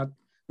you, it's not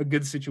a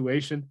good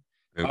situation.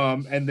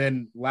 Yep. And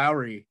then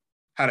Lowry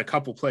had a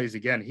couple plays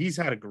again. He's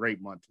had a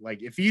great month.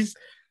 Like, if he's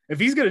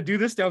going to do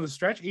this down the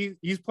stretch,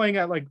 he's playing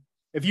at, like,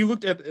 if you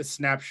looked at a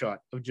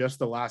snapshot of just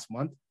the last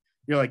month,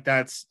 you're like,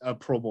 that's a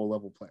Pro Bowl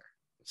level player.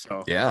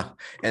 So, yeah.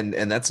 And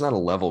that's not a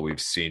level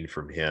we've seen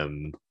from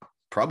him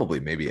probably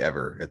maybe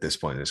ever at this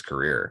point in his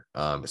career.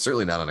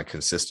 Certainly not on a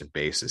consistent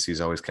basis.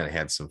 He's always kind of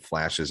had some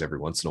flashes every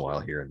once in a while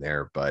here and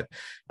there, but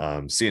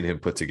seeing him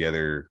put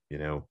together,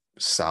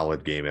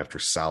 solid game after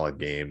solid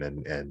game,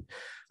 and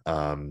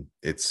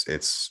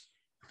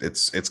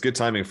it's good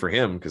timing for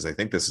him, because I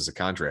think this is a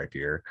contract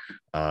year.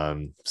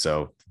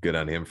 So good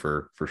on him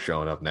for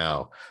showing up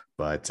now.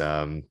 But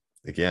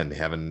again,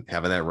 having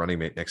that running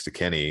mate next to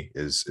Kenny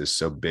is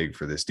so big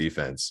for this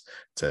defense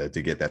to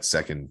get that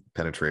second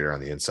penetrator on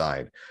the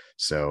inside.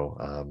 So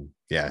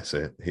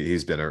so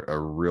he's been a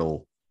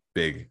real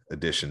big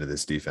addition to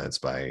this defense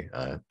by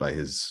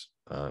his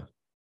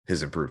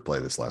improved play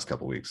this last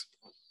couple of weeks.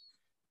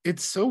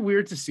 It's so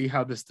weird to see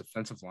how this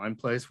defensive line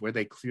plays, where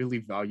they clearly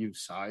value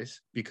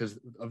size because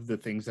of the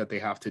things that they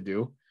have to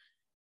do.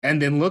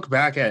 And then look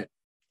back at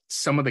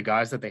some of the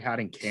guys that they had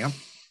in camp,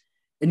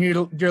 and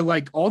you're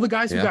like, all the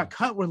guys who got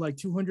cut were like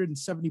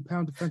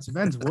 270-pound defensive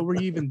ends. What were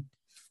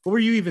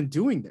you even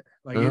doing there?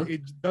 Like,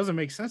 it doesn't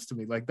make sense to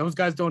me. Like, those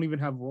guys don't even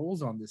have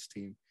roles on this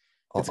team.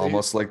 It's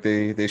almost like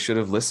they should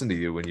have listened to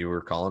you when you were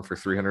calling for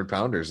 300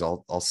 pounders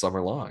all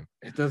summer long.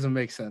 It doesn't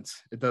make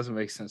sense. It doesn't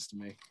make sense to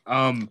me.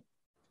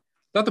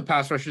 Thought the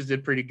pass rushers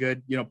did pretty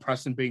good.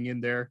 Preston being in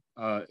there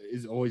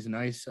is always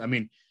nice. I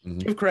mean,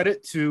 give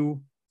credit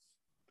to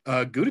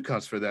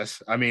Gutekunst for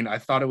this. I mean, I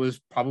thought it was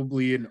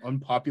probably an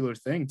unpopular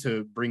thing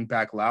to bring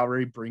back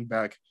Lowry, bring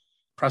back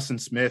Preston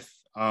Smith,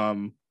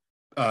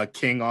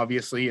 King,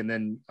 obviously, and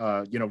then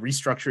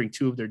restructuring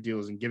 2 of their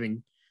deals and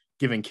giving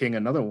King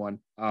another one.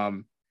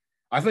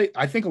 I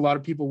think a lot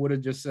of people would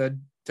have just said,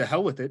 to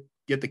hell with it,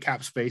 get the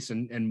cap space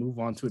and move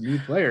on to a new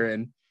player.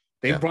 And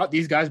they brought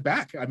these guys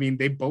back. I mean,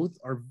 they both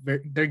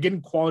they're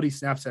getting quality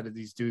snaps out of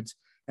these dudes,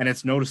 and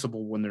it's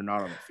noticeable when they're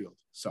not on the field.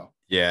 So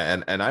yeah,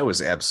 and I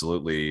was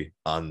absolutely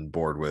on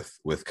board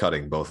with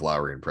cutting both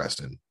Lowry and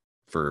Preston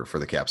for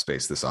the cap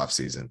space this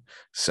offseason.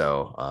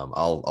 So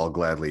I'll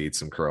gladly eat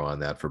some crow on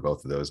that for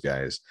both of those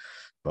guys.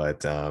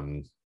 But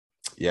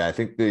I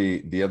think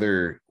the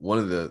other one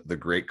of the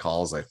great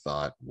calls I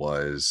thought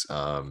was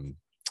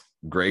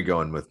Gray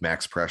going with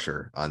max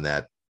pressure on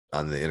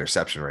the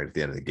interception right at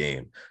the end of the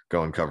game,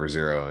 going cover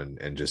 0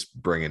 and just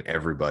bringing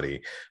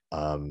everybody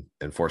and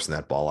forcing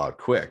that ball out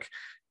quick.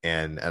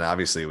 And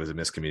obviously it was a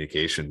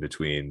miscommunication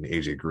between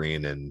AJ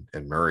Green and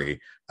Murray.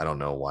 I don't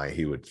know why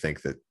he would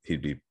think that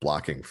he'd be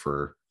blocking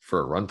for a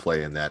run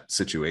play in that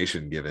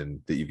situation,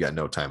 given that you've got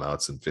no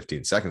timeouts and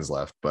 15 seconds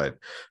left. But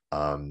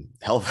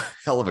hell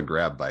of a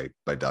grab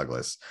by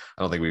Douglas.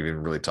 I don't think we've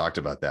even really talked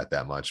about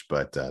that much,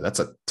 but that's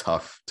a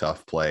tough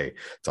play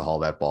to haul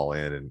that ball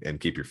in and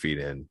keep your feet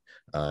in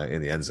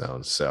the end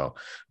zone. So,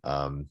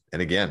 and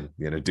again,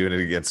 doing it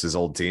against his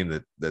old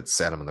team that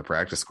sat him on the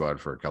practice squad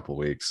for a couple of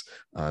weeks,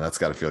 that's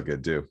got to feel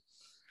good too.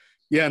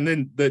 Yeah, and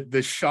then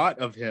the shot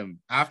of him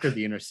after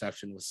the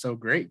interception was so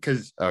great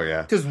because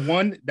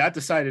one, that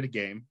decided a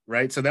game,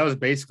 right? So that was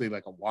basically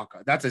like a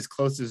walk-off. That's as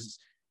close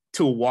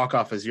to a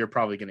walk-off as you're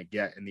probably going to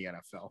get in the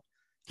NFL.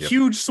 Yep.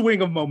 Huge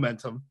swing of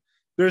momentum.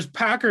 There's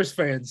Packers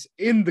fans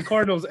in the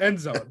Cardinals end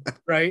zone,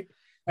 right?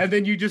 And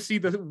then you just see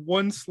the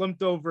one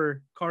slumped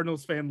over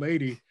Cardinals fan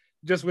lady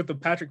just with the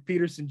Patrick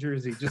Peterson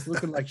jersey, just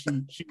looking like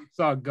she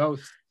saw a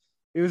ghost.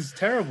 It was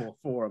terrible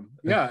for him.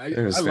 Yeah,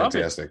 It was I love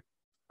fantastic. it.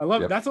 I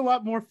love it. Yep. That's a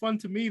lot more fun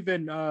to me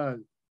than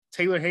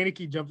Taylor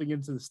Heineke jumping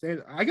into the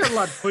stands. I got a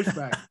lot of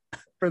pushback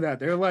for that.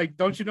 They're like,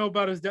 "Don't you know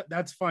about his death?"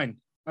 That's fine.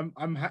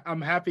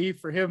 I'm happy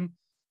for him.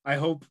 I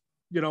hope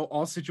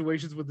all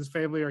situations with his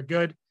family are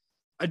good.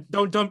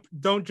 Don't jump,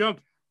 don't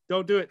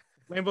do it.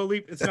 Lambeau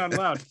leap, it's not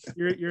allowed.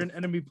 You're an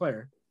enemy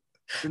player.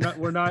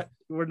 We're not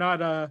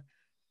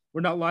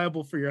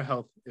liable for your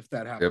health if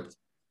that happens.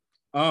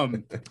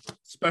 Yep.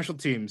 Special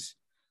teams.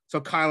 So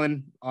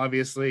Kylan,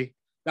 obviously,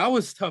 that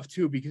was tough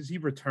too because he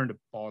returned a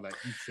ball that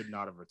he should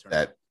not have returned.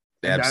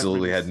 That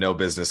absolutely had no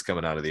business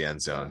coming out of the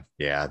end zone.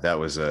 Yeah, that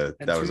was a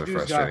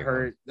frustrating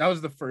one. That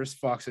was the first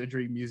Fox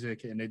injury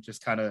music, and it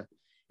just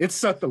it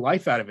sucked the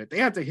life out of it. They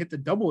had to hit the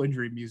double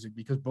injury music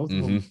because both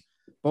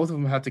of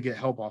them had to get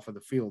help off of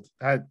the field.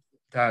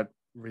 That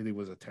really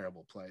was a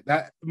terrible play.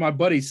 That my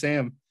buddy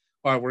Sam,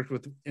 who I worked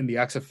with in the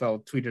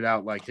XFL, tweeted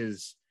out like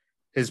his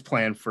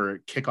plan for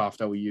kickoff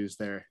that we used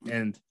there,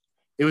 and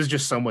it was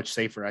just so much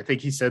safer. I think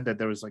he said that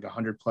there was like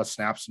 100+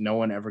 snaps, no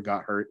one ever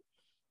got hurt.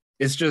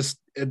 It's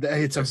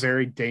a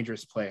very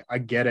dangerous play. I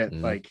get it,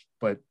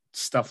 but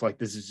stuff like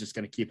this is just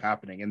going to keep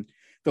happening, and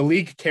the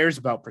league cares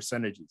about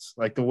percentages,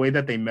 like the way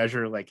that they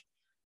measure like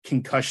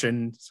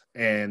concussions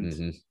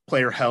and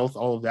player health,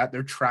 all of that.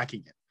 They're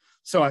tracking it.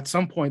 So at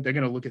some point, they're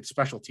going to look at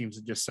special teams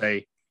and just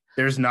say,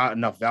 there's not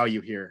enough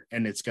value here,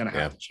 and it's going to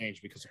have to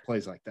change because of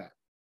plays like that.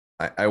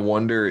 I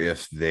wonder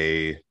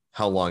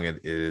how long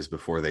it is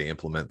before they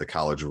implement the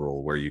college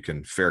rule where you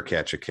can fair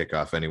catch a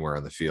kickoff anywhere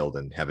on the field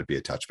and have it be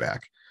a touchback,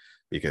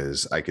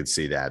 because I could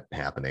see that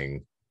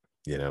happening,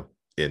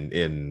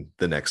 in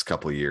the next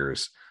couple of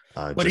years.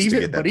 But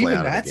even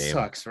that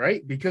sucks,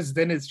 right? Because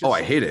then it's just,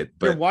 I hate it.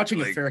 But you're watching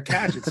a fair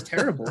catch. It's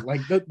terrible.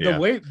 Like the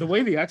way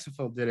the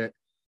XFL did it,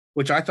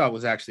 which I thought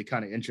was actually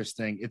kind of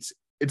interesting.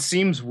 It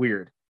seems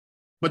weird,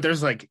 but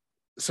there's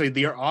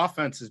their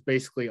offense is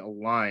basically a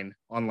line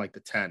on like the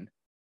 10.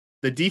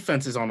 The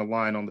defense is on a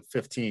line on the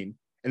 15,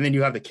 and then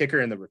you have the kicker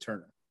and the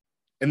returner.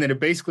 And then it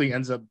basically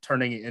ends up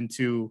turning it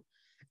into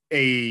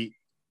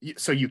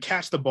so you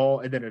catch the ball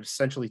and then it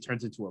essentially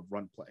turns into a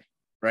run play,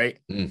 right?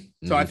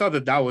 So I thought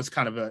that was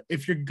kind of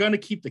if you're going to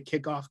keep the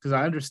kickoff, because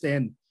I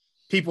understand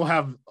people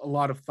have a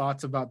lot of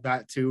thoughts about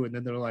that too. And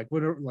then they're like,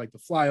 what are like the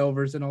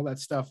flyovers and all that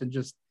stuff and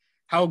just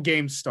how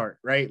games start,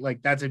 right?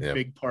 Like that's a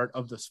big part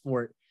of the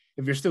sport.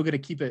 If you're still going to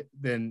keep it,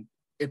 then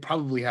it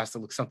probably has to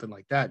look something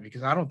like that,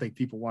 because I don't think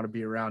people want to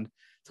be around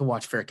to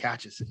watch fair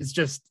catches. It's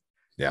just,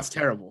 it's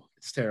terrible.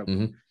 It's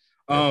terrible.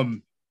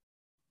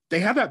 They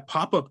have that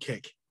pop-up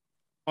kick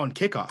on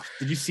kickoff.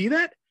 Did you see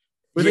that?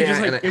 Where they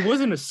just it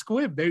wasn't a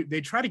squib.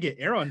 They try to get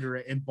air under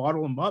it and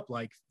bottle them up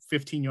like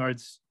 15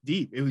 yards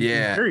deep. It was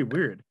very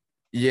weird.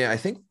 Yeah, I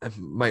think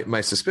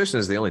my suspicion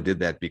is they only did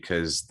that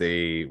because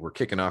they were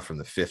kicking off from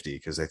the 50,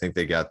 because I think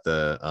they got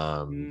the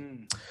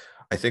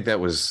I think that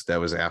was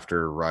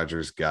after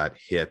Rodgers got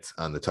hit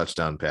on the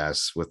touchdown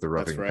pass with the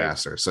roughing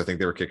passer. So I think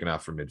they were kicking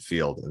off from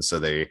midfield, and so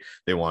they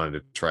wanted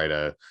to try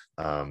to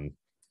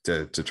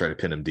try to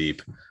pin him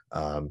deep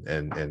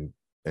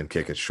and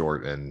kick it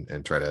short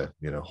and try to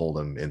hold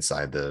him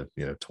inside the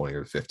 20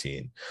 or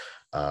 15.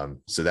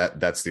 So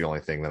that's the only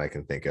thing that I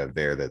can think of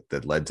there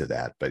that led to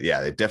that. But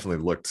yeah, it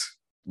definitely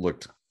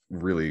looked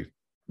really,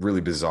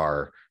 really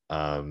bizarre,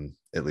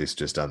 at least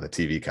just on the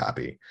TV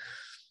copy.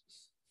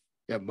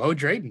 Yeah, Mo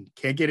Drayton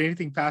can't get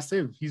anything past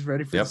him. He's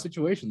ready for the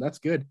situation. That's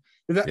good.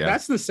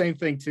 That's the same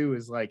thing too,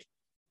 is like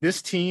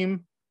this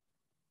team,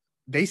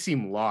 they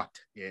seem locked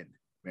in,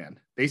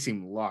 man. They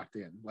seem locked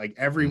in. Like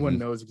everyone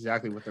knows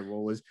exactly what their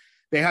role is.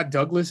 They had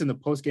Douglas in the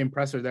post-game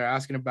presser. They're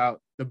asking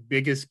about the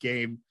biggest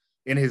game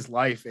in his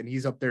life, and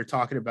he's up there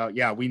talking about,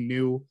 we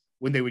knew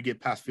when they would get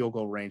past field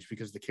goal range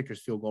because the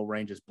kicker's field goal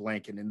range is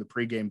blank, and in the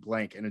pregame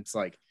blank. And it's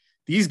like,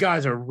 these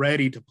guys are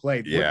ready to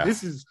play. Yeah.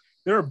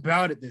 They're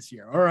about it this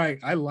year. All right.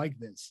 I like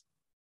this.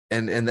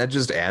 And that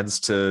just adds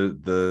to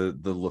the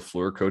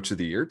LaFleur Coach of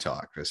the Year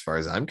talk, as far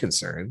as I'm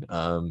concerned.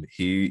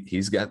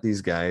 He's got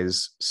these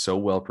guys so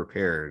well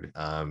prepared.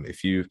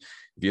 If you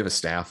have a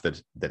staff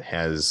that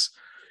has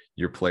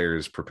your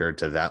players prepared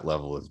to that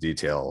level of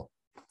detail,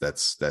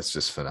 that's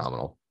just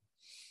phenomenal.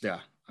 Yeah,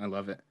 I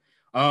love it.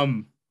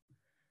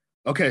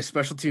 Okay,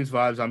 special teams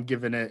vibes. I'm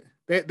giving it.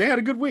 They had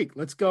a good week.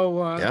 Let's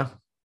go.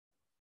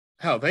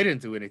 Hell, they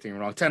didn't do anything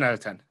wrong. 10 out of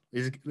 10.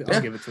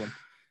 I'll give it to them.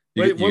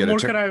 What more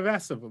could I have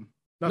asked of them?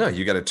 Nothing. No,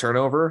 you got a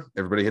turnover.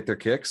 Everybody hit their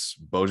kicks.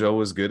 Bojo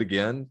was good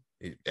again.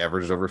 He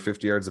averaged over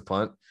 50 yards a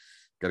punt.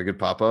 Got a good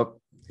pop up.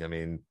 I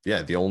mean,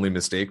 the only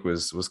mistake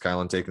was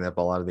Kylan taking that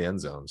ball out of the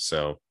end zone.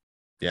 So,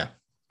 yeah,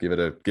 give it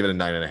a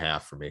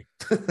 9.5 for me.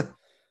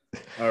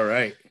 All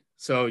right.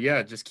 So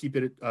just keep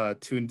it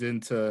tuned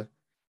into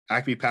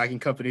Acme Packing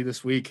Company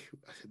this week.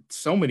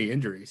 So many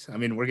injuries. I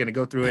mean, we're going to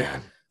go through it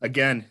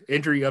again.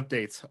 Injury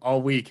updates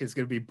all week. It's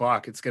going to be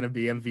Bach. It's going to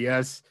be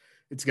MVS.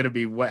 It's going to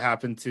be what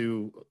happened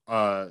to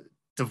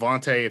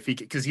Devontae,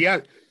 because he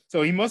had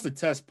So he must have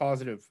tested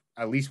positive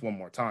at least one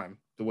more time,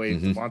 the way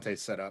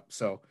Devontae's set up.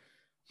 So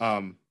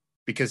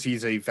because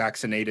he's a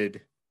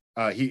vaccinated,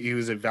 he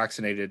was a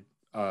vaccinated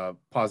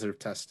positive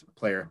test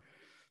player.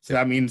 So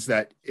that means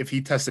that if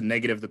he tested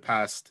negative the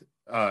past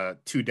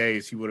 2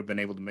 days, he would have been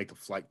able to make the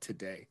flight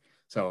today.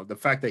 So the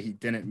fact that he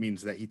didn't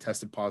means that he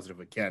tested positive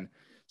again.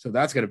 So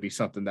that's going to be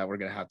something that we're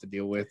going to have to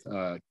deal with.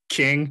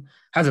 King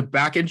has a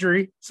back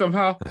injury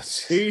somehow.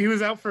 He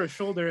was out for a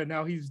shoulder, and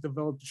now he's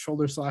developed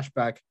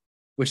shoulder/back,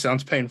 which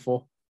sounds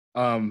painful.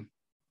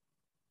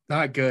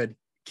 Not good.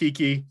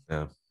 Kiki,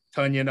 Tunyon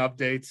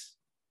updates.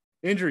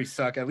 Injuries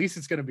suck. At least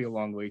it's going to be a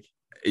long week.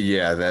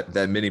 Yeah,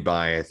 that mini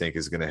bye I think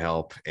is going to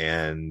help,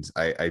 and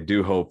I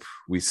do hope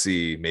we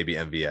see maybe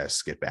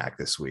MVS get back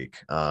this week.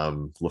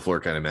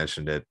 LaFleur kind of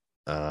mentioned it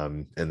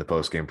in the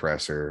post-game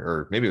presser,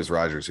 or maybe it was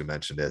Rodgers who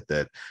mentioned it,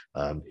 that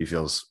he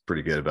feels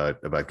pretty good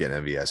about getting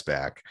MVS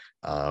back.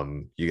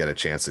 You got a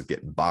chance of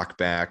getting Bach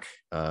back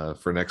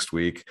for next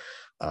week.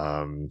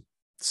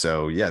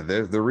 So yeah,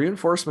 the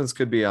reinforcements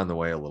could be on the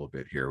way a little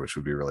bit here, which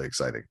would be really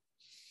exciting.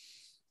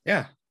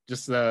 Yeah,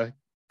 just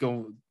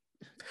go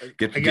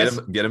get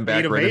him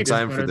back right in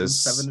time for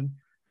this seven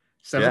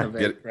of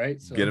eight,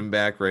 right? So. Get him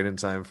back right in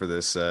time for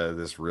this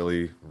this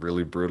really,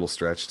 really brutal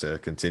stretch to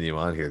continue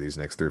on here these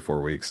next 3 or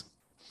 4 weeks.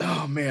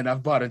 Oh man,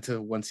 I've bought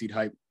into 1 seed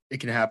hype. It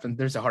can happen.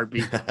 There's a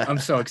heartbeat. I'm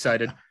so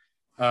excited.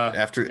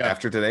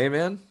 After today,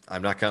 man,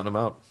 I'm not counting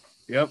them out.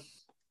 Yep.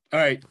 All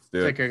right.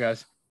 Take care, guys.